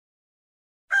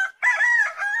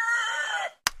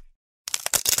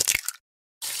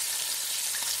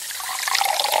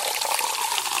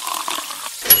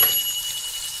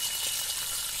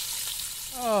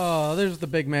there's the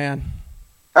big man.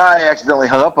 I accidentally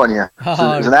hung up on you. It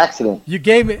was an accident.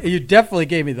 You definitely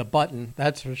gave me the button.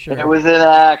 That's for sure. It was an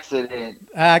accident.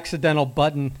 Accidental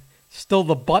button. Still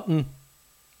the button.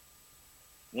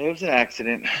 It was an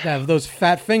accident. Have those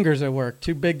fat fingers at work.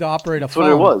 Too big to operate a phone.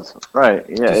 That's what it was. Right.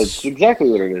 Yeah, it's exactly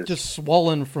what it is. Just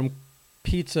swollen from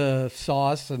pizza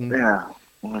sauce and. Yeah.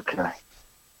 Okay.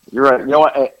 You're right. You know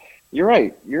what? You're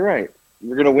right.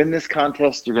 You're gonna win this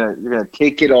contest. You're gonna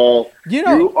take it all.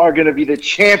 You are gonna be the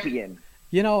champion.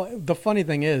 You know, the funny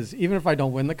thing is, even if I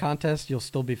don't win the contest, you'll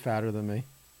still be fatter than me.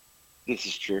 This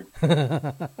is true.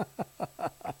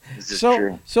 This is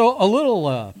true. So a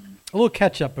little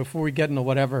catch up before we get into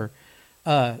whatever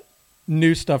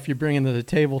new stuff you bring into the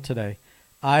table today.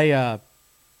 I'm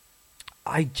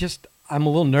a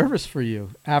little nervous for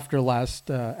you after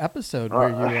last episode where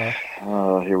you.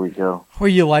 Here we go. Where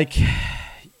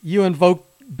you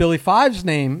invoked Billy Five's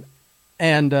name,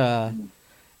 and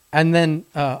then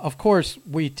of course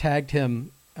we tagged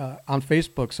him on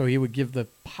Facebook so he would give the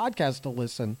podcast a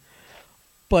listen.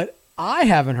 But I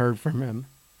haven't heard from him,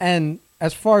 and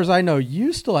as far as I know,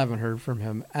 you still haven't heard from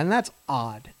him, and that's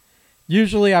odd.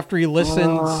 Usually after he listens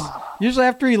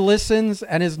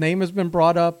and his name has been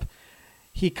brought up,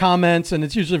 he comments, and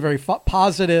it's usually very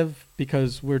positive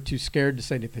because we're too scared to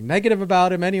say anything negative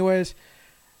about him anyways.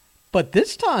 But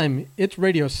this time, it's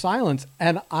radio silence,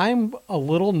 and I'm a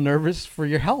little nervous for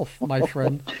your health, my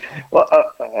friend. Well,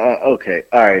 okay.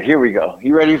 All right, here we go.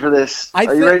 You ready for this?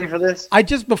 Are you ready for this?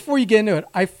 Before you get into it,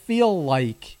 I feel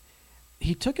like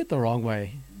he took it the wrong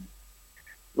way.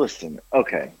 Listen,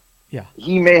 okay. Yeah.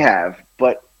 He may have,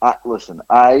 but listen,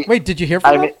 Wait, did you hear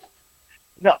from him?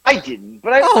 No, I didn't.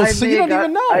 But so you don't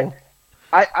even know.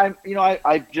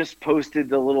 I just posted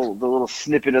the little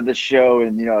snippet of the show,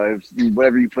 and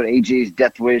whatever you put, AJ's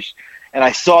Death Wish, and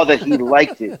I saw that he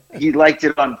liked it. He liked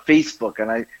it on Facebook,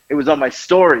 and it was on my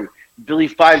story. Billy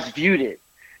Fives viewed it,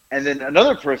 and then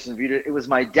another person viewed it. It was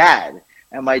my dad,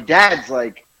 and my dad's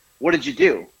like, "What did you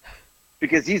do?"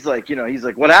 Because he's like,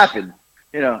 "What happened?"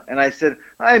 And I said,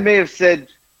 "I may have said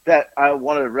that I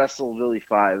want to wrestle Billy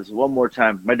Fives one more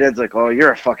time." My dad's like, "Oh,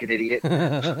 you're a fucking idiot."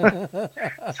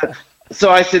 So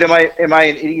I said, "Am I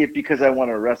an idiot because I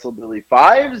want to wrestle Billy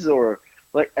Fives, or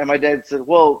like?" And my dad said,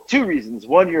 "Well, two reasons.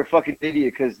 One, you're a fucking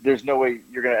idiot because there's no way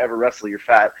you're gonna ever wrestle. You're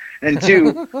fat. And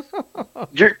two,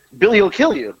 Billy will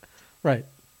kill you." Right.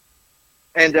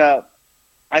 And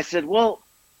I said, "Well,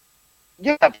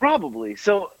 yeah, probably."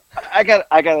 So I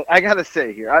gotta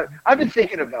say here, I've been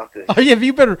thinking about this. Oh, have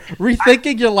you been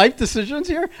rethinking your life decisions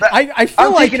here? I feel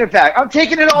I'm like taking it back. I'm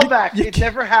taking it all back. It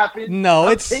never happened. No,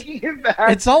 I'm taking it back.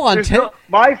 It's all on tape.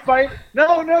 My fight.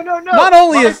 No. Not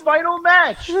only my final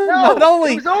match. No, not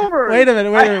only. It was over. Wait a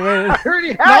minute. I already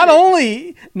had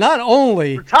not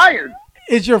only retired.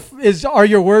 Are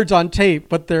your words on tape,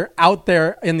 but they're out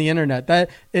there in the internet. That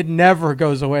it never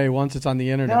goes away once it's on the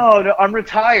internet. No, I'm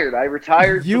retired. I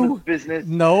retired from the business.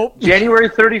 Nope. January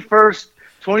 31st,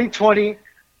 2020.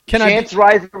 Chance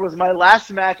Riser was my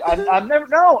last match. I'm never.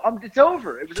 No, it's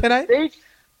over. It was a mistake.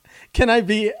 Can I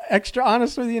be extra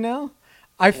honest with you now?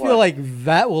 I feel like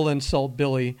that will insult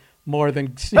Billy more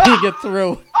than seeing it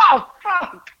through. Oh,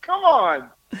 come on.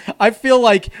 I feel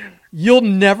like you'll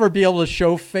never be able to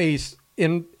show face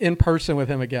in person with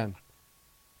him again.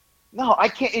 No, I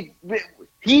can't.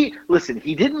 He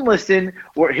didn't listen,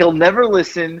 or he'll never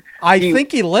listen. I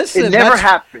think he listened. It never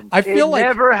happened. It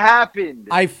never happened.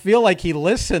 I feel like he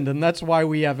listened, and that's why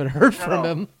we haven't heard from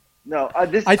him. No,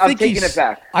 I'm taking it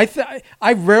back.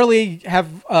 I rarely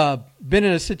have been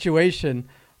in a situation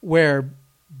where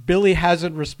Billy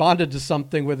hasn't responded to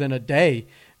something within a day.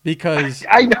 Because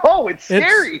I know it's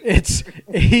scary.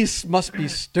 He must be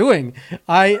stewing.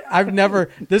 I've never.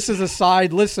 This is a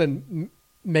side. Listen,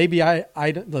 maybe I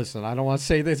listen. I don't want to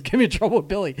say this. Give me trouble with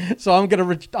Billy. So I'm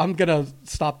gonna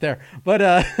stop there. But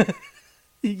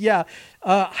yeah,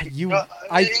 this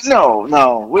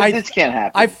can't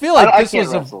happen. I feel like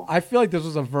this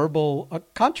was a verbal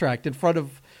contract in front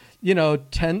of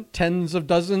tens of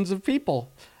dozens of people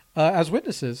as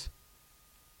witnesses.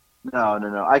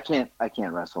 No. I can't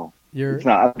wrestle. It's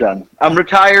not. I'm done. I'm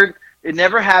retired. It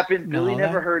never happened. Billy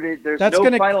never heard it. There's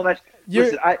no final match.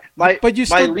 Listen, my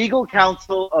legal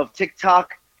counsel of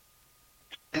TikTok,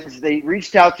 they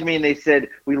reached out to me and they said,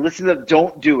 "We listened to.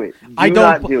 Don't do it. Do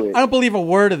not do it." I don't believe a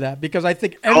word of that because I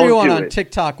think everyone on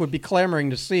TikTok would be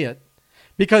clamoring to see it.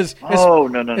 Because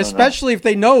especially if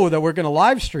they know that we're going to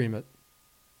live stream it.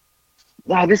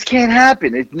 No, this can't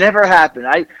happen. It never happened.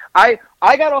 I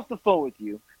got off the phone with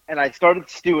you. And I started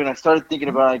stewing. I started thinking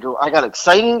about it. I got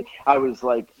excited. I was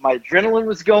like, my adrenaline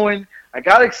was going. I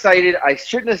got excited. I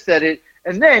shouldn't have said it.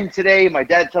 And then today, my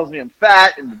dad tells me I'm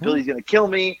fat and Billy's going to kill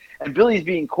me. And Billy's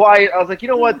being quiet. I was like, you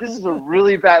know what? This is a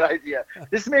really bad idea.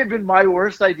 This may have been my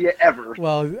worst idea ever.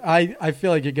 Well, I feel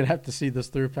like you're going to have to see this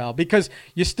through, pal, because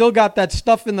you still got that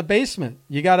stuff in the basement.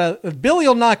 You got to, Billy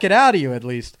will knock it out of you at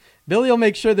least. Billy will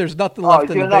make sure there's nothing left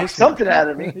in the basement. He's going to knock something out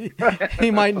of me. He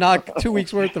might knock 2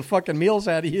 weeks worth of fucking meals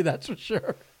out of you, that's for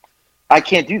sure. I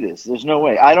can't do this. There's no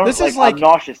way. I don't. This is like I'm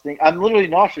nauseous. I'm literally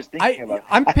nauseous thinking about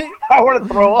it. I want to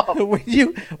throw up.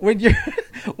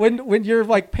 when you're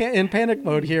like in panic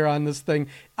mode here on this thing,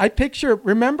 I picture.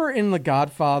 Remember in The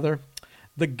Godfather,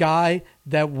 the guy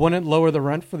that wouldn't lower the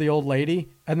rent for the old lady,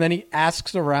 and then he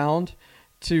asks around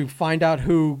to find out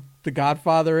who the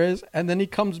Godfather is, and then he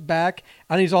comes back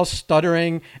and he's all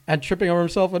stuttering and tripping over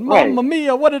himself and Mamma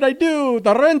mia, what did I do?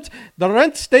 The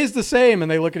rent stays the same. And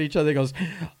they look at each other. He goes,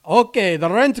 okay, the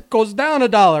rent goes down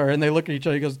 $1. And they look at each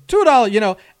other. He goes,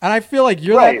 $2. And I feel like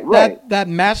you're that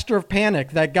master of panic,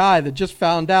 that guy that just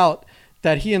found out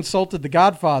that he insulted the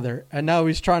Godfather and now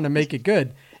he's trying to make it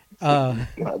good.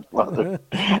 Godfather.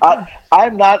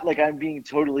 I'm not like I'm being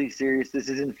totally serious. This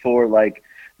isn't for like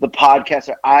the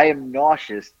podcaster. I am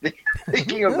nauseous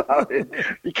thinking about it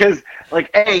because,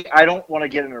 like, I don't want to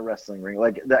get in a wrestling ring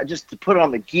like that. Just to put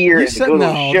on the gear and to go to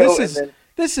the show.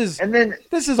 This is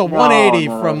a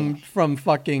 180 from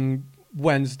fucking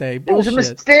Wednesday. Bullshit. It was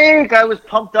a mistake. I was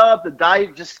pumped up. The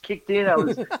diet just kicked in.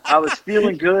 I was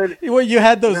feeling good. Well, you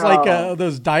had those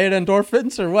those diet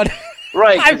endorphins or what?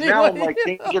 Right. Because now I'm like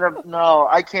thinking of no,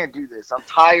 I can't do this. I'm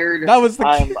tired. That was the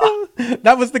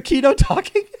keto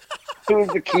talking. It was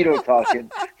the keto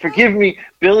talking. Forgive me,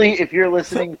 Billy, if you're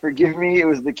listening. Forgive me. It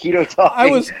was the keto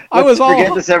talking. Let's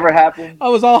forget this ever happened. I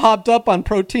was all hopped up on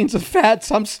proteins and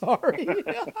fats. I'm sorry.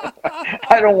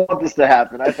 I don't want this to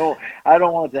happen. I don't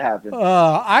want it to happen.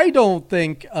 I don't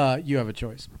think you have a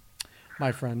choice,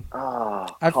 my friend.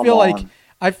 I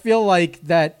feel like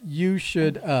that you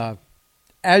should,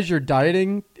 as you're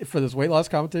dieting for this weight loss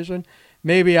competition,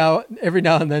 maybe every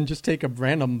now and then just take a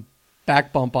random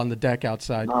back bump on the deck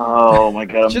outside. Oh my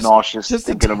God, I'm nauseous just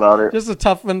thinking about it. Just a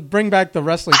tough one. Bring back the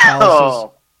wrestling calluses.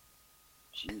 Oh,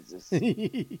 Jesus.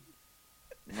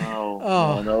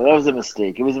 No, that was a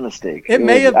mistake. It was a mistake. It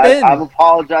may have been. I'm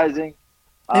apologizing.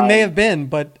 It may have been,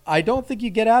 but I don't think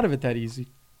you get out of it that easy.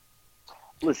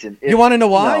 Listen. You want to know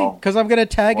why? Because I'm going to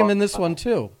tag him in this one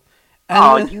too.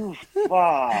 And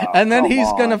and then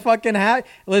he's going to fucking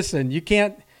listen, you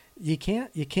can't do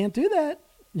that.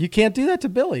 You can't do that to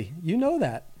Billy. You know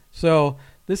that. So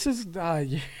this is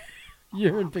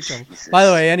you're in big trouble. By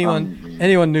the way,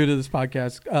 anyone new to this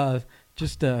podcast,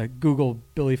 just Google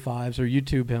Billy Fives or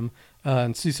YouTube him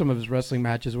and see some of his wrestling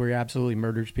matches where he absolutely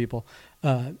murders people.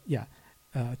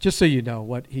 Just so you know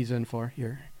what he's in for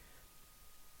here.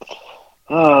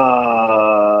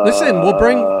 Listen,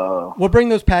 we'll bring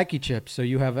those Packy chips so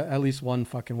you have at least one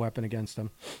fucking weapon against him.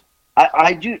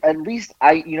 I do. At least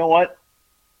you know what?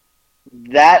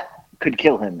 That could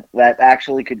kill him. That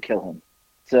actually could kill him.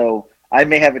 So I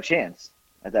may have a chance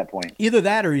at that point. Either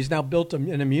that or he's now built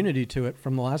an immunity to it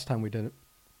from the last time we did it.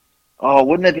 Oh,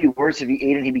 wouldn't that be worse if he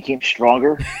ate and he became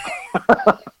stronger?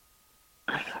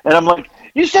 And I'm like,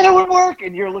 you said it would work.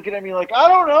 And you're looking at me like, I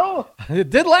don't know.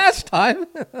 It did last time.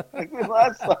 It did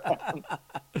last time.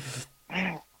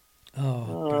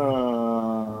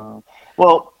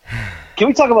 Well, can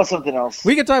we talk about something else?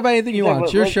 We can talk about anything you want.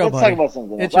 It's your show, buddy. Let's talk about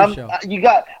something else. It's your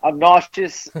show. I'm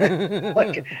nauseous. I don't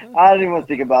even want to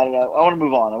think about it. I want to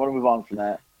move on. I want to move on from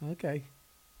that. Okay.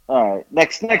 All right.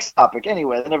 Next topic.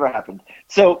 Anyway, that never happened.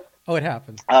 So. Oh, it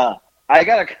happened. I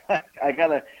got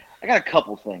a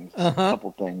couple things.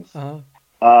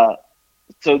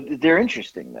 So they're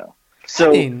interesting though. So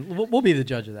I mean, we'll be the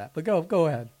judge of that. But go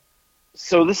ahead.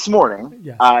 So this morning,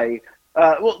 yes.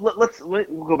 We'll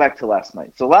go back to last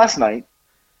night. So last night,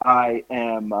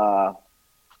 I'm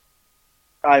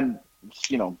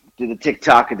did the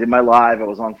TikTok. I did my live. I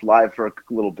was on live for a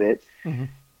little bit,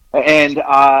 and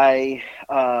I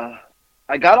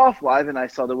got off live and I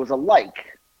saw there was a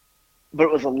like, but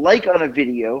it was a like on a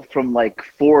video from like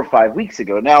 4 or 5 weeks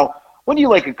ago. Now, when you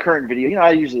like a current video,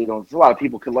 I usually don't. A lot of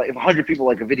people could like. If 100 people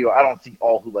like a video, I don't see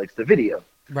all who likes the video.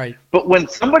 Right. But when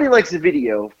somebody likes a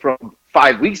video from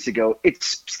 5 weeks ago, it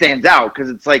stands out because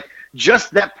it's like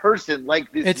just that person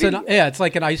liked this video. It's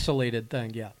like an isolated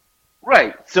thing, yeah.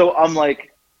 Right. So I'm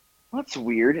like, that's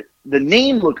weird. The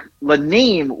name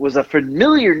was a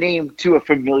familiar name to a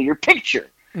familiar picture.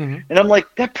 And I'm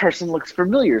like, that person looks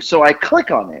familiar. So I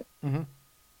click on it.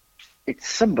 It's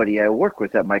somebody I work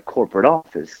with at my corporate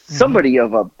office. Somebody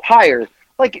of a higher,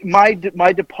 like my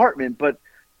department, but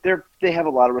they have a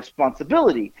lot of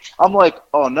responsibility. I'm like,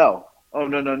 oh no.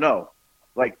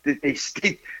 like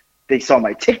they saw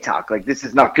my TikTok. Like, this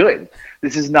is not good.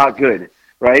 This is not good,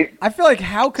 right? I feel like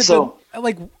how could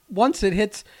once it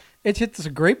hits a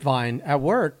grapevine at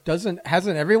work, hasn't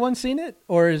everyone seen it?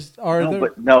 Or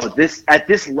this at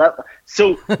this level,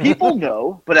 so people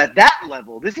know, but at that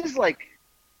level, this is like,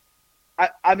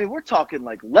 I mean, we're talking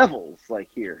like levels, like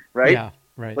here, right? Yeah,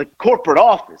 right. Like corporate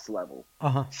office level.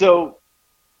 Uh-huh. So,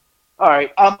 all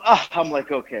right, I'm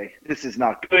like, okay, this is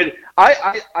not good.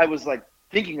 I was like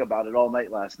thinking about it all night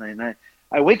last night, and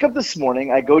I wake up this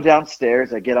morning, I go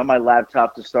downstairs, I get on my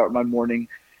laptop to start my morning,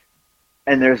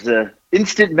 and there's a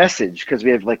instant message, because we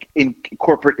have like in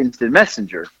corporate instant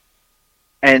messenger,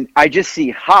 and I just see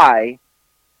hi,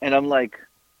 and I'm like,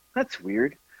 that's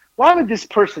weird. Why would this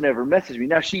person ever message me?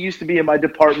 Now, she used to be in my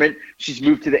department. She's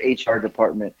moved to the HR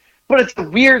department. But it's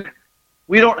weird.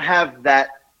 We don't have that,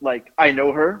 like, I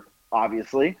know her,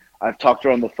 obviously. I've talked to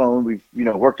her on the phone. We've,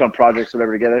 worked on projects,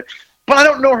 whatever, together. But I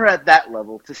don't know her at that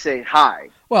level to say hi.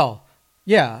 Well,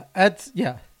 yeah.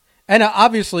 And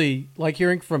obviously, like,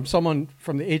 hearing from someone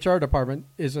from the HR department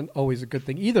isn't always a good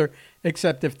thing either,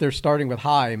 except if they're starting with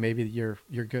hi, maybe you're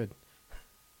good.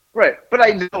 Right, but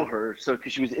I know her,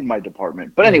 because she was in my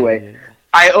department. But anyway, yeah.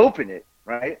 I open it,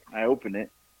 right? I open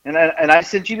it, and I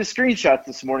sent you the screenshots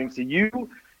this morning, so you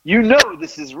know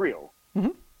this is real,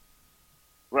 mm-hmm.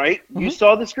 right? Mm-hmm. You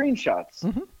saw the screenshots,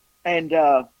 mm-hmm. and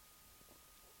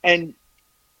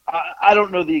I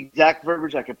don't know the exact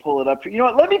verbiage. I could pull it up. You know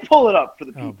what? Let me pull it up for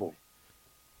the people.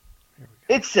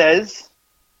 It says,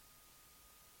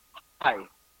 "Hi.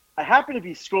 I happened to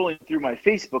be scrolling through my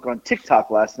Facebook on TikTok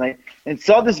last night and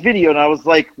saw this video, and I was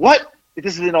like, what?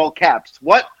 This is in all caps.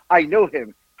 What? I know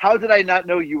him. How did I not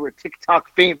know you were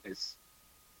TikTok famous?"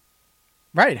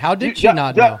 Right. How did she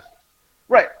not know?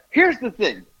 Right. Here's the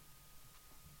thing.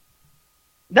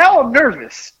 Now I'm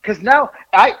nervous, because now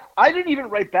I didn't even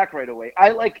write back right away.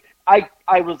 I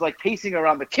was like pacing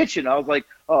around the kitchen. I was like,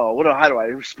 oh, how do I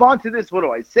respond to this? What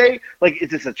do I say? Like, is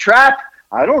this a trap?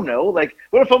 I don't know. Like,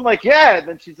 what if I'm like, yeah, and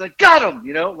then she's like, got him,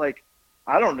 like,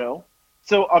 I don't know.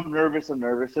 So I'm nervous, and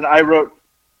I wrote,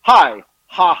 hi,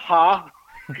 ha ha.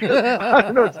 I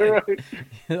don't know what's right.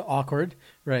 Awkward,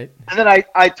 right. And then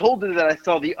I told her that I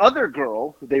saw the other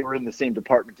girl, they were in the same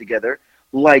department together,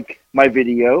 like my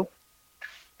video.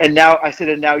 And now I said,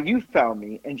 and now you found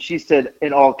me. And she said,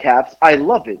 in all caps, I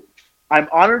love it. I'm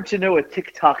honored to know a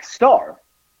TikTok star,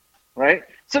 right?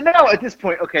 So now at this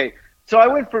point, okay, so I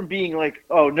went from being like,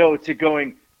 oh, no, to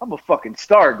going, I'm a fucking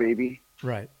star, baby.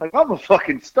 Right. Like, I'm a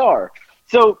fucking star.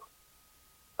 So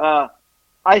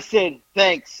I said,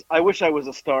 thanks. I wish I was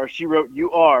a star. She wrote,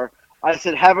 you are. I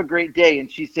said, have a great day.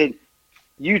 And she said,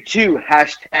 you too,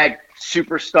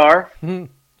 #superstar. Mm-hmm.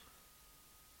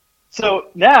 So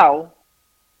now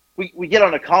we get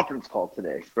on a conference call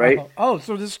today, right? Oh,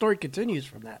 so this story continues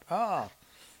from that. Oh.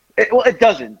 It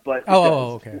doesn't, but it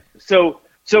does. Okay.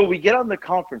 So we get on the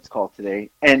conference call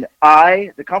today, and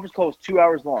the conference call was 2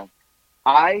 hours long.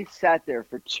 I sat there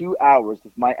for 2 hours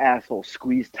with my asshole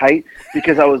squeezed tight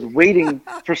because I was waiting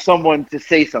for someone to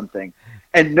say something.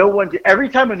 And no one did. Every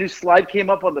time a new slide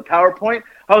came up on the PowerPoint,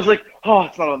 I was like, oh,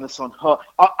 it's not on this one. Oh.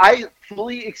 I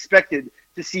fully expected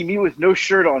to see me with no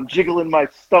shirt on, jiggling my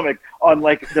stomach on,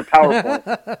 like, the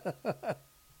PowerPoint.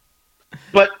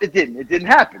 But it didn't. It didn't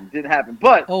happen. It didn't happen.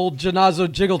 But old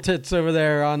Janazo Jiggle Tits over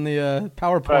there on the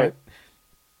PowerPoint.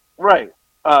 Right.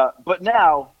 But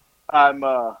now I'm,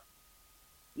 I'm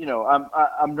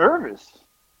nervous.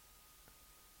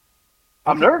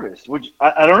 I'm nervous.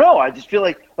 I don't know. I just feel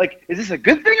like, is this a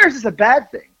good thing or is this a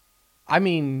bad thing? I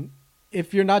mean,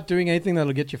 if you're not doing anything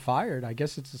that'll get you fired, I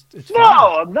guess it's no,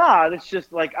 fine. I'm not. It's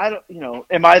just like, I don't,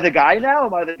 am I the guy now?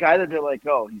 Am I the guy that be like,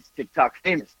 oh, he's TikTok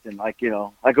famous? And like,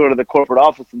 I go to the corporate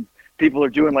office and people are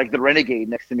doing like the renegade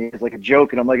next to me. It's like a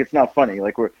joke. And I'm like, it's not funny.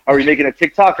 Like, are we making a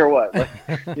TikTok or what? Like,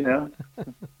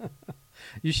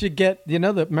 You should get,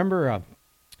 remember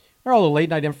all the late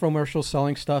night infomercials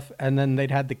selling stuff. And then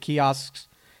they'd had the kiosks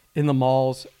in the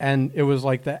malls and it was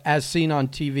like the as seen on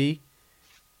TV,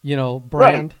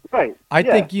 brand. Right. I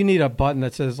think you need a button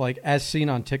that says like as seen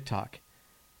on TikTok.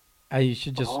 You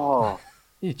should just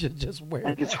you should just wear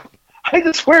it. I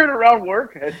just wear it around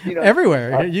work.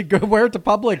 Everywhere. You go wear it to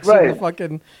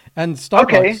Publix and Starbucks.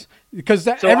 Okay. Because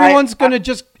everyone's going to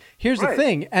just, here's the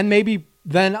thing. And maybe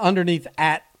then underneath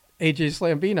at AJ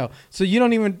Slambino. So you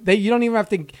don't even have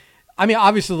to, I mean,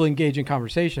 obviously they'll engage in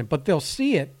conversation, but they'll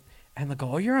see it and they'll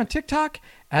go, oh, you're on TikTok?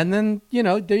 And then,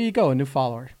 there you go, a new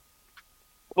follower.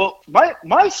 Well,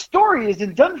 my story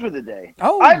isn't done for the day.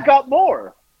 Oh. I've got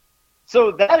more.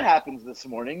 So that happens this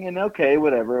morning, and okay,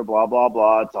 whatever, blah, blah,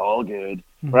 blah. It's all good,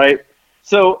 right?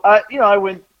 So, I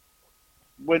went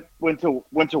went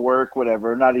to work,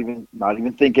 whatever. Not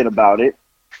even thinking about it.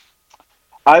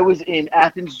 I was in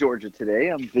Athens, Georgia today.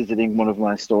 I'm visiting one of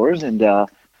my stores, and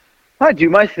I do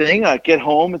my thing. I get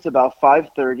home. It's about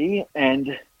 5:30,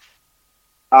 and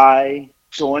I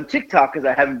go on TikTok because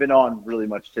I haven't been on really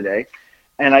much today.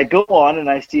 And I go on, and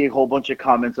I see a whole bunch of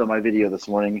comments on my video this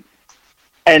morning.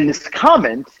 And this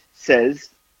comment says,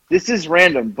 "This is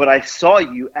random, but I saw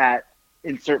you at,"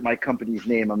 insert my company's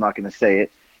name. I'm not going to say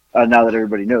it now that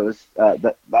everybody knows.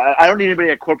 That I don't need anybody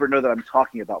at corporate know that I'm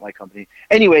talking about my company.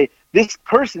 Anyway, this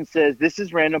person says, "This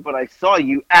is random, but I saw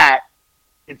you at,"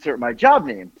 insert my job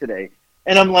name today.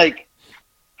 And I'm like,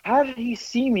 how did he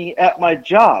see me at my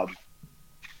job?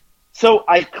 So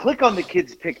I click on the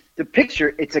kid's the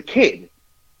picture. It's a kid,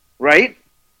 right?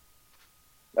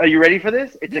 Are you ready for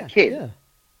this? It's a kid. Yeah.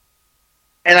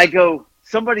 And I go,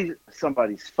 somebody's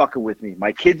fucking with me.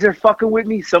 My kids are fucking with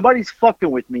me. Somebody's fucking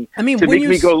with me. I mean, to make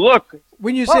me go, look.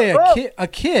 When you say a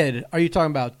kid, are you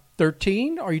talking about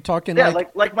 13? Are you talking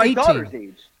like my 18? Daughter's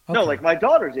age? Okay. No, like my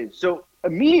daughter's age. So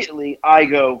immediately I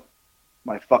go,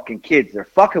 my fucking kids, they're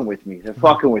fucking with me. They're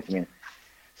fucking with me.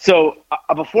 So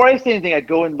before I say anything, I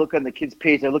go and look on the kid's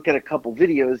page. I look at a couple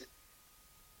videos.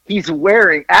 He's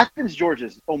wearing, Athens, Georgia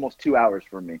is almost 2 hours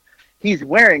from me. He's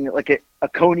wearing like a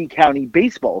Coney County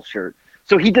baseball shirt.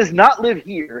 So he does not live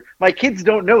here. My kids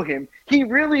don't know him. He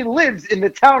really lives in the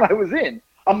town I was in.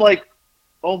 I'm like,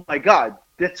 oh my God,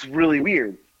 that's really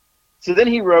weird. So then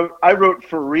I wrote,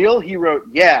 for real? He wrote,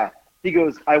 yeah. He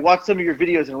goes, I watched some of your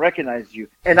videos and recognized you.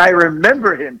 And I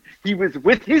remember him. He was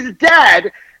with his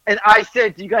dad. And I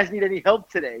said, do you guys need any help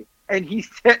today? And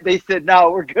they said,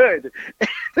 no, we're good.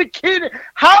 The kid,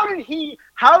 how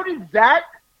did that,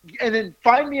 and then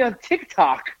find me on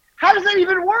TikTok? How does that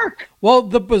even work? Well,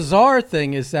 the bizarre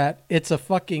thing is that it's a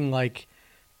fucking like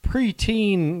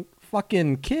preteen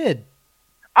fucking kid.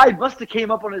 I must have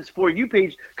came up on his For You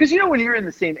page. Because, when you're in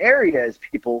the same area as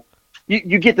people,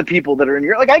 you get the people that are in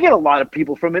your, like I get a lot of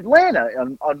people from Atlanta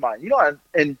on mine,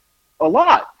 and a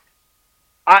lot.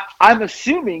 I'm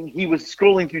assuming he was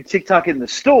scrolling through TikTok in the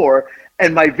store,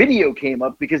 and my video came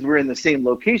up because we're in the same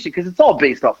location, because it's all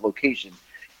based off location.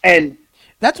 And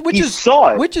which is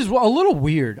a little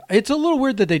weird. It's a little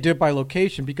weird that they did it by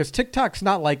location, because TikTok's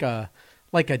not like a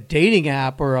dating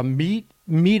app or a meet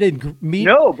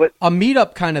no, but a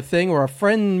meetup kind of thing or a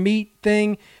friend meet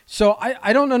thing. So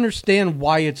I don't understand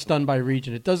why it's done by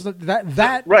region. It doesn't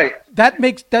right.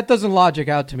 That doesn't logic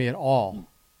out to me at all.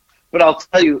 But I'll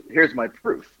tell you, here's my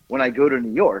proof. When I go to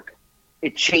New York,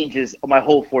 it changes. My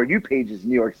whole For You page is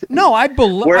New York City. No, I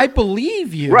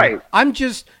believe you. Right. I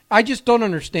just don't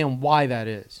understand why that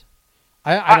is.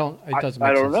 I don't. It doesn't make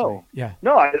sense. I don't know. To me. Yeah.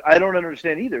 No, I don't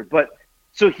understand either. But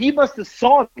so he must have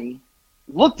saw me,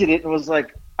 looked at it, and was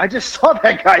like, I just saw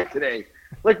that guy today.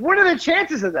 Like, what are the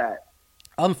chances of that?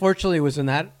 Unfortunately, it was in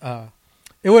that.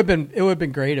 It would have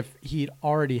been great if he'd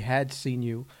already had seen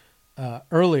you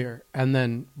earlier and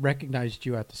then recognized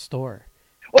you at the store.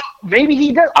 Well, maybe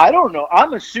he does. I don't know.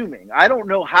 I'm assuming. I don't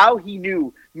know how he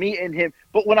knew me and him.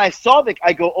 But when I saw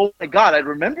I go, oh my God, I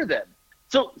remember them.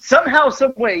 So somehow,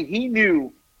 some way, he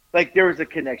knew like there was a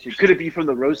connection. Could it be from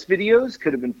the roast videos?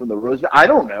 Could have been from the roast. I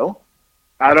don't know.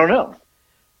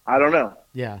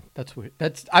 Yeah, that's weird.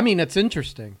 It's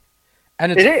interesting.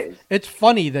 And it is. It's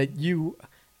funny that you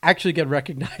actually get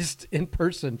recognized in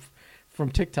person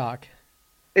from TikTok.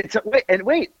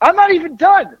 Wait, I'm not even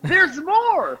done. There's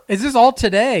more. Is this all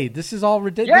today? This is all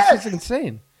ridiculous. Yes. This is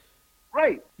insane.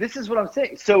 Right. This is what I'm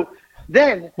saying. So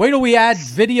then, wait till we add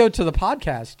video to the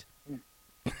podcast.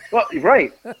 Well,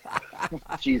 right.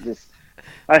 Jesus.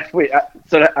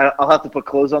 So I'll have to put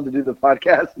clothes on to do the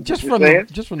podcast. Just from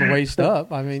the waist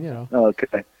up.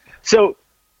 Okay. So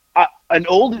an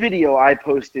old video I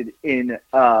posted in.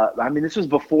 This was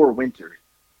before winter.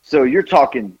 So you're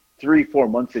talking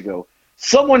 3-4 months ago.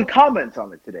 Someone comments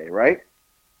on it today, right?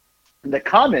 And the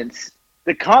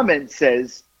comment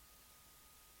says,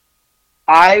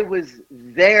 I was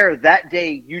there that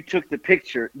day you took the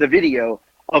video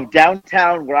of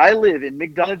downtown where I live in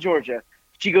McDonough, Georgia.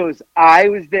 She goes, I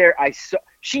was there.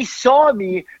 She saw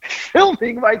me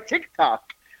filming my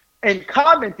TikTok and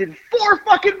commented 4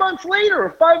 fucking months later or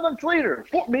 5 months later,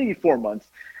 maybe 4 months,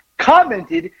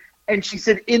 commented, and she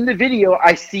said, in the video,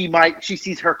 she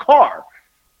sees her car.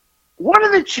 What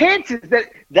are the chances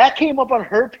that came up on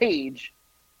her page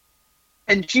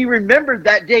and she remembered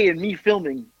that day and me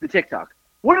filming the TikTok?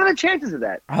 What are the chances of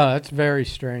that? Oh, that's very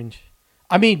strange.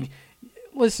 I mean,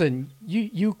 listen,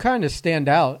 you kind of stand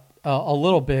out a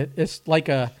little bit. It's like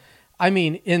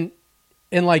in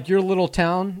like your little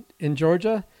town in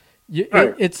Georgia,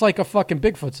 Right. It's like a fucking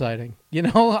Bigfoot sighting. You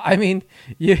know, I mean,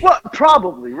 Well,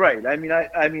 probably right. I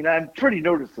mean, I'm pretty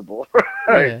noticeable.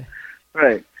 Right. yeah.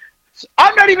 Right. So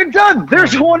I'm not even done.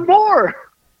 There's one more.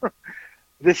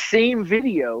 The same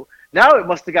video. Now it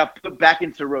must have got put back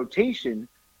into rotation.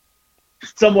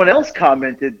 Someone else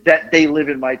commented that they live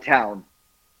in my town,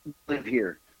 live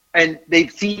here, and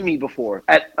they've seen me before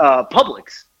at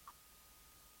Publix.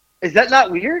 Is that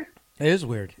not weird? It is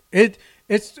weird.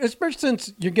 It's especially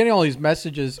since you're getting all these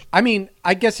messages. I mean,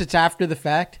 I guess it's after the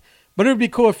fact, but it would be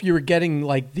cool if you were getting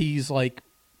like these like.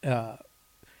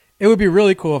 It would be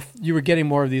really cool if you were getting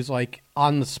more of these like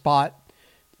on the spot,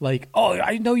 like, oh,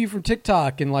 I know you from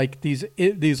TikTok, and like these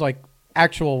like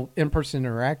actual in-person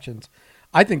interactions.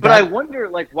 I think, but I wonder,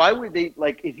 like, why would they,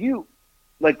 like, if you,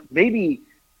 like, maybe,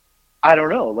 I don't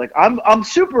know, like, I'm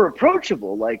super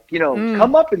approachable, like, you know,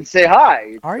 come up and say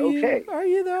hi. It's okay. Are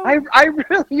you though? I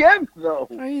really am though.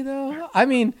 Are you though? I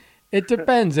mean, it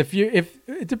depends. If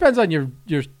it depends on your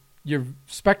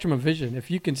spectrum of vision.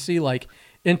 If you can see like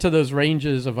into those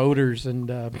ranges of odors and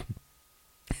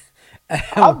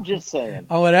I'm just saying.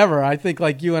 Or whatever. I think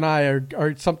like you and I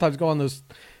are sometimes go on those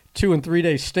 2 and 3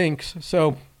 day stinks.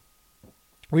 So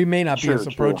we may not be as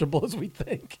approachable as we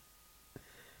think.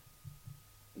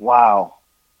 Wow.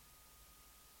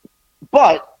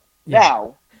 But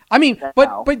now, I mean,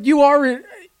 but your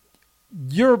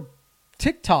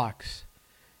TikToks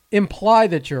imply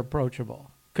that you're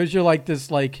approachable because you're like this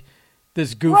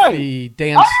goofy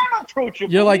dance. I'm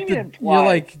approachable. You're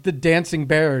like the dancing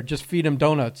bear. Just feed him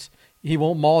donuts. He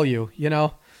won't maul you. You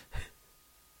know.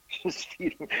 Just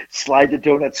feed him. Slide the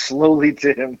donuts slowly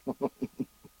to him.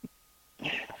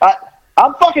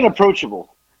 I'm fucking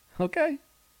approachable. Okay.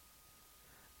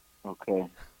 Okay.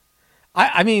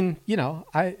 I mean, you know,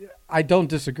 I don't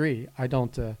disagree. I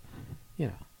don't, you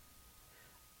know.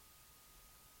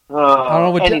 I don't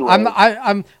know what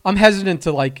anyway. I'm hesitant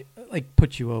to like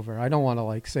put you over. I don't want to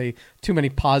like say too many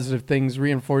positive things,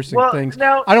 reinforcing things.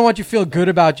 Now, I don't want you to feel good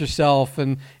about yourself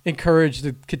and encouraged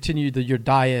to continue your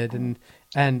diet and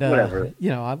whatever. You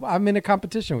know, I'm in a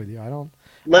competition with you. I don't.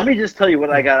 Let me just tell you what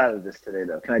I got out of this today,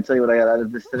 though. Can I tell you what I got out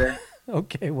of this today?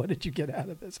 Okay, what did you get out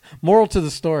of this? Moral to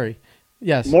the story.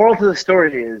 Yes. Moral to the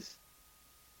story is,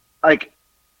 like,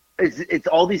 it's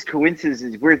all these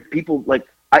coincidences where people like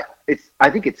I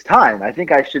think it's time. I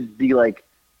think I should be like,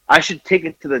 I should take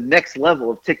it to the next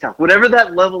level of TikTok. Whatever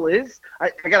that level is,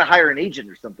 I got to hire an agent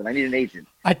or something. I need an agent.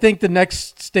 I think the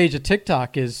next stage of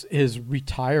TikTok is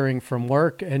retiring from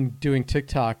work and doing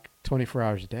TikTok 24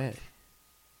 hours a day.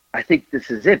 I think this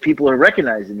is it. People are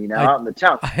recognizing me now out in the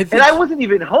town. And I wasn't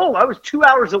even home. I was 2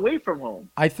 hours away from home.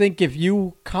 I think if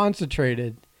you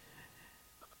concentrated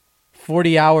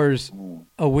 40 hours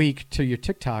a week to your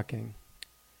TikToking,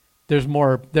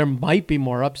 there might be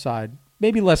more upside.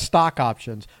 Maybe less stock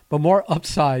options, but more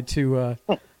upside to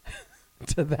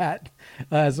to that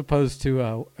as opposed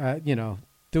to you know,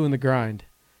 doing the grind.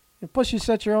 And plus, you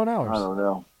set your own hours. I don't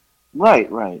know. Right.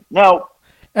 Now,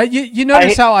 you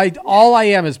notice how all I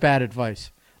am is bad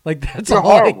advice. Like that's all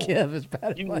horrible. I give is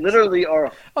bad advice. You literally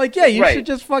are. Like you should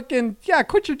just fucking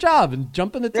quit your job and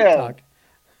jump into TikTok.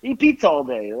 Eat pizza all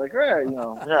day, like right, you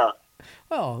know. Yeah.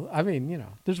 Well, I mean, you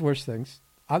know, there's worse things.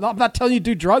 I'm not telling you to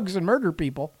do drugs and murder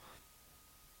people.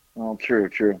 Well,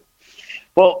 true.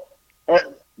 Well,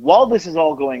 while this is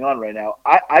all going on right now,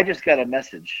 I just got a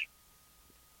message.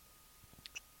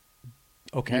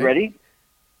 Okay. You ready?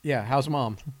 Yeah. How's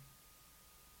mom?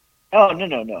 Oh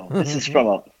no! This is from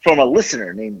a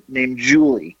listener named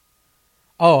Julie.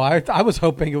 Oh, I was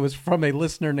hoping it was from a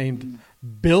listener named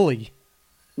Billy.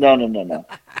 No.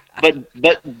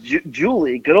 but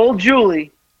Julie, good old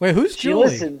Julie. Wait, who's Julie?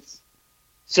 She listens.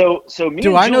 So me. Do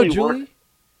and I know Julie Julie?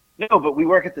 No, but we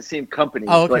work at the same company.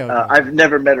 Oh, okay, but okay. I've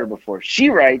never met her before. She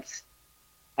writes,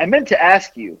 "I meant to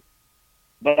ask you,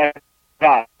 but I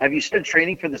forgot. Have you started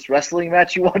training for this wrestling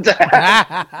match you want to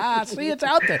have?" See, it's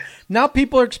out there now.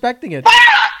 People are expecting it.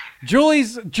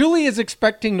 Julie is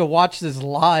expecting to watch this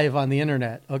live on the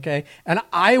internet. Okay, and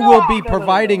I will be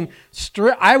providing.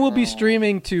 I will be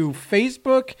streaming to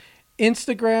Facebook,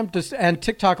 Instagram, and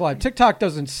TikTok Live. TikTok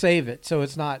doesn't save it, so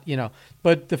it's not, you know,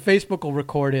 but the Facebook will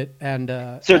record it. And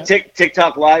so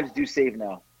TikTok Lives do save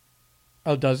now.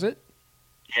 Oh, does it?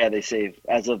 Yeah, they save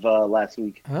as of last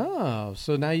week. Oh,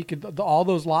 so now you could all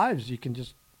those lives you can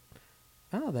just.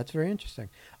 Oh, that's very interesting.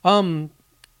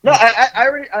 No,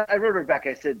 I wrote her back.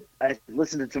 I said I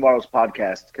listened to tomorrow's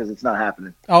podcast because it's not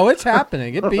happening. Oh, it's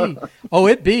happening.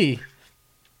 It be.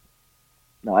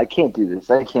 No, I can't do this.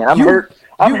 I can't. I'm hurt.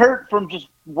 I'm hurt from just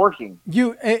working.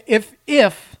 If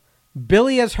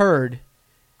Billy has heard,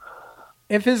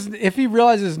 if he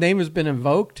realizes his name has been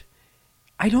invoked,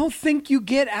 I don't think you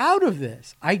get out of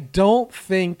this. I don't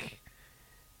think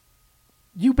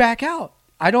you back out.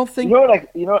 I don't think. You know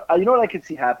what I can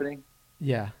see happening.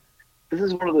 Yeah. This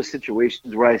is one of those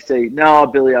situations where I say, "No,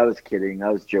 Billy, I was kidding. I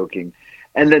was joking."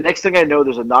 And the next thing I know,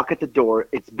 there's a knock at the door.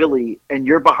 It's Billy, and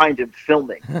you're behind him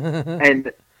filming.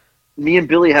 And me and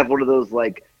Billy have one of those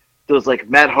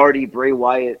Matt Hardy, Bray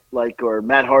Wyatt, or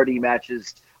Matt Hardy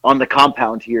matches on the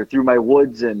compound here through my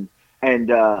woods, and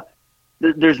I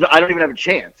don't even have a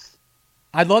chance.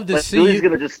 I'd love to see Billy's you.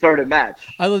 Gonna just start a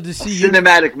match. I'd love to see a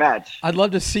cinematic match. I'd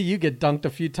love to see you get dunked a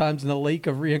few times in the lake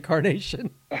of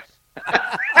reincarnation.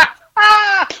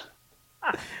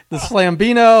 The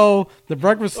Slambino, the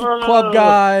Breakfast Club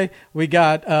guy. We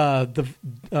got the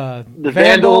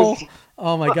Vandal.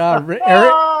 Oh my God,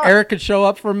 Eric could show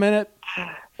up for a minute.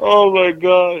 Oh my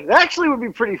God, that actually would be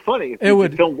pretty funny. If it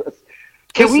would. Film this.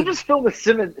 Can we just film a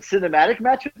cinematic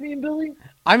match with me and Billy?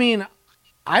 I mean,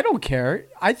 I don't care.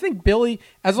 I think Billy,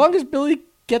 as long as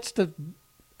the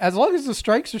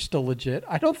strikes are still legit,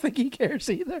 I don't think he cares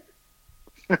either.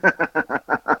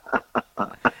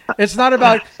 It's not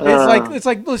about. It's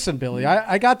like. Listen, Billy.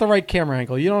 I got the right camera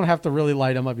angle. You don't have to really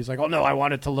light him up. He's like, oh no, I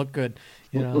want it to look good.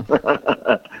 You know.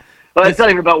 Well, it's not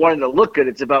even about wanting to look good.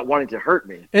 It's about wanting to hurt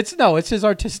me. It's his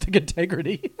artistic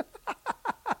integrity.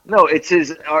 No, it's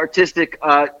his artistic.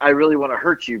 I really want to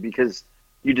hurt you because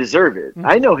you deserve it.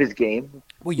 I know his game.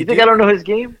 Well, you think I don't know his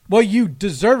game? Well, you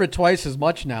deserve it twice as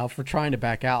much now for trying to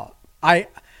back out.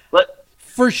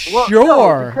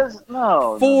 Sure.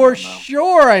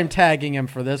 Sure, I'm tagging him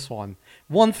for this one.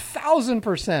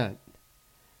 1,000%.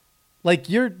 Like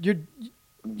you're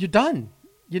done.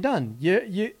 You're done.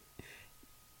 You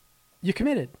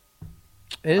committed.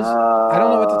 I don't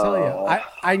know what to tell you.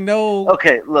 I know.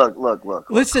 Okay, look.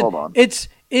 Listen, hold on. It's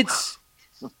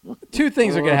two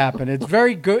things are going to happen. It's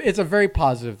very good. It's a very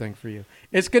positive thing for you.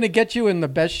 It's going to get you in the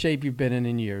best shape you've been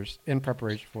in years in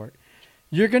preparation for it.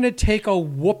 You're going to take a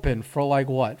whooping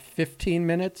for 15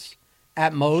 minutes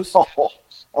at most?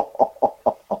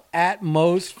 At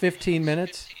most 15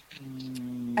 minutes.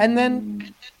 And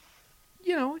then,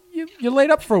 you're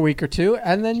laid up for a week or two,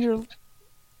 and then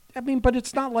but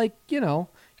it's not like, I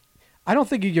don't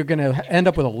think you're going to end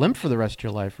up with a limp for the rest of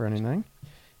your life or anything.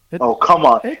 Come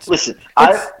on. Listen,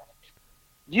 and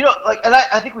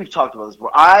I think we've talked about this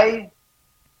before.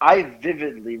 I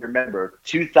vividly remember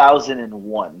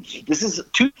 2001. This is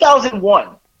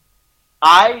 2001.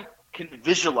 I can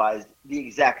visualize the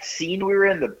exact scene we were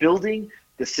in, the building,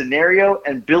 the scenario,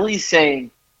 and Billy saying,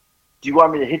 "Do you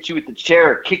want me to hit you with the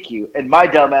chair or kick you?" And my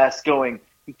dumbass going,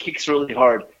 "He kicks really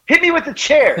hard. Hit me with the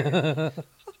chair."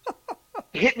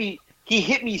 He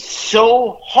hit me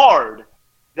so hard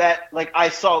that I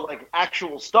saw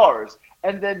actual stars.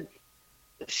 And then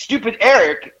stupid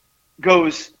Eric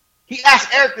goes. He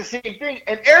asked Eric the same thing,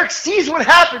 and Eric sees what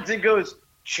happens and goes,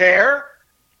 "Chair."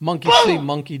 Monkey Boom! see,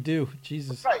 monkey do.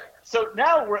 Jesus. Right. So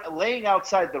now we're laying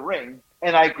outside the ring,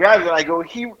 and I grab it and I go,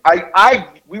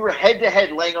 we were head to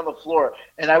head laying on the floor,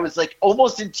 and I was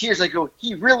almost in tears. I go,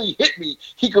 "He really hit me."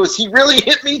 He goes, "He really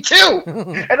hit me too."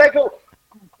 And I go,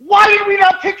 "Why did we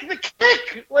not pick the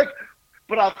kick?" But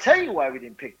I'll tell you why we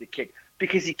didn't pick the kick.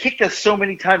 Because he kicked us so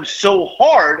many times so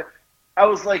hard, I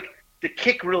was like, the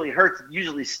kick really hurts. It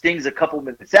usually stings a couple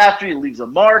minutes after. He leaves a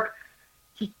mark.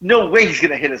 No way he's going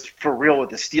to hit us for real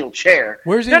with a steel chair.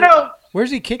 Where's he? No.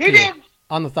 Where's he kicking? He did.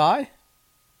 On the thigh?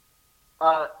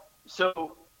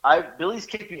 Billy's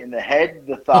kicked me in the head,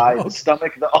 the thigh, the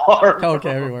stomach, the arm.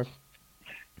 Okay, everywhere.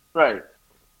 Right.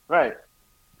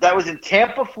 That was in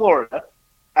Tampa, Florida,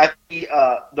 at the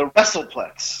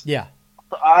WrestlePlex. Yeah.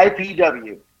 The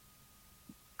IPW.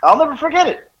 I'll never forget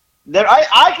it.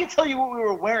 I can tell you what we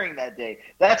were wearing that day.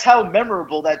 That's how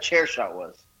memorable that chair shot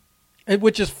was.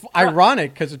 Which is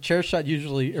ironic because a chair shot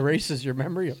usually erases your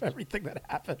memory of everything that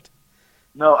happened.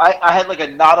 No, I had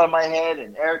a knot on my head,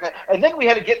 and Eric, and then we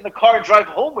had to get in the car and drive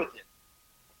home with him.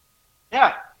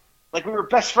 Yeah, we were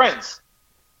best friends.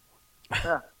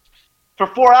 Yeah. For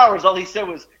 4 hours, all he said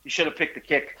was, "You should have picked the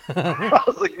kick." I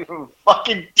was like, "You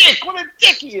fucking dick! What a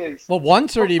dick he is!" Well,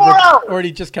 once or he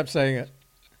just kept saying it.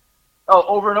 Oh,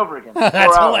 over and over again.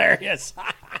 That's hilarious.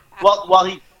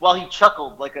 while he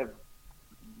chuckled like a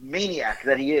maniac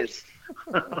that he is.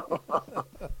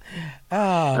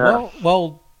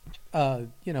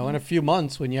 In a few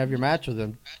months when you have your match with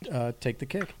him, take the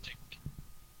kick.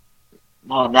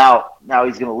 Well, now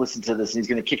he's going to listen to this and he's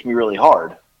going to kick me really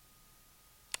hard.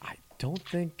 I don't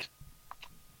think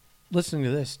listening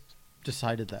to this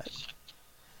decided that.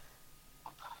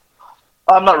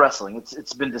 I'm not wrestling.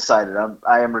 It's been decided.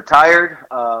 I am retired.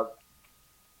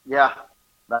 Yeah,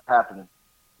 not happening.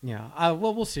 Yeah.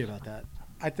 We'll see about that.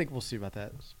 I think we'll see about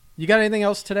that. You got anything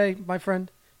else today, my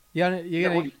friend? You got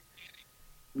any,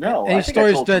 no. any I think I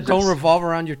stories told that you don't this. revolve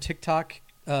around your TikTok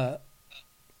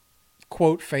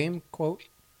quote fame quote?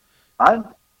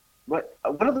 What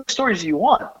are the stories you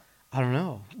want? I don't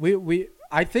know.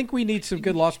 I think we need some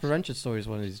good loss prevention stories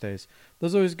one of these days.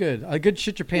 Those are always good. A good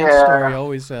shit your pants story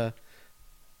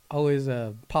always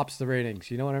pops the ratings.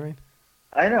 You know what I mean?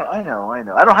 I know. I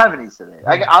don't have any today.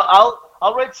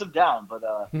 I'll write some down, but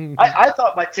I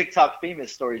thought my TikTok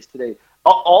famous stories today.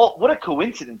 All what a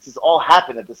coincidence! This all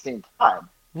happened at the same time.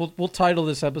 We'll title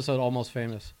this episode "Almost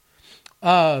Famous."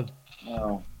 Oh.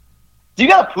 Do you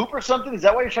got to poop or something? Is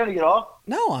that why you're trying to get off?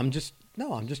 No, I'm just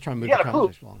trying to move You the gotta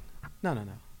conversation along. No.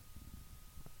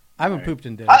 I haven't pooped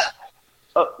in days.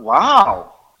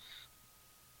 Wow.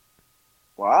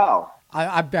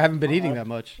 I haven't been eating that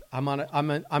much.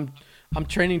 I'm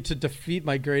training to defeat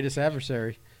my greatest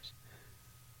adversary.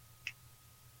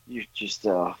 You just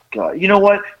God. You know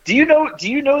what? Do you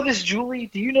know this Julie?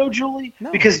 Do you know Julie?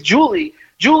 No. Because Julie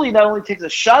not only takes a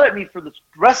shot at me for the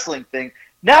wrestling thing,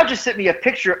 now just sent me a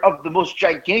picture of the most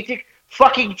gigantic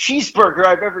fucking cheeseburger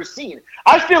I've ever seen.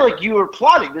 I feel like you were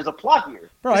plotting. There's a plot here.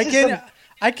 Bro, I can't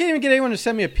even get anyone to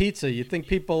send me a pizza. You think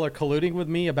people are colluding with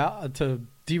me to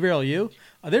derail you?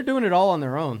 They're doing it all on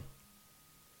their own.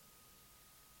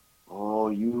 Oh,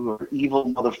 you are evil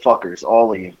motherfuckers,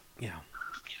 all of you. Yeah.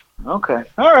 Okay.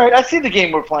 All right. I see the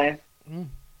game we're playing.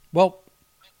 Well,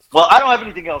 I don't have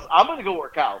anything else. I'm going to go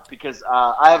work out because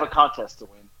I have a contest to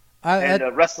win. And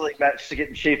a wrestling match to get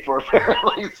in shape for,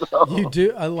 apparently. So. You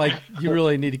do. You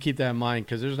really need to keep that in mind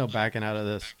because there's no backing out of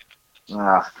this.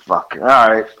 Ah, fuck. All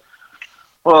right.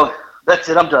 Well, that's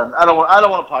it. I'm done. I don't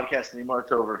want to podcast anymore.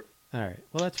 It's over. All right.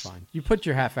 Well, that's fine. You put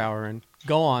your half hour in.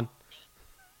 Go on.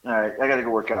 All right. I got to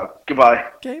go work out. Goodbye.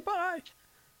 Okay, bye.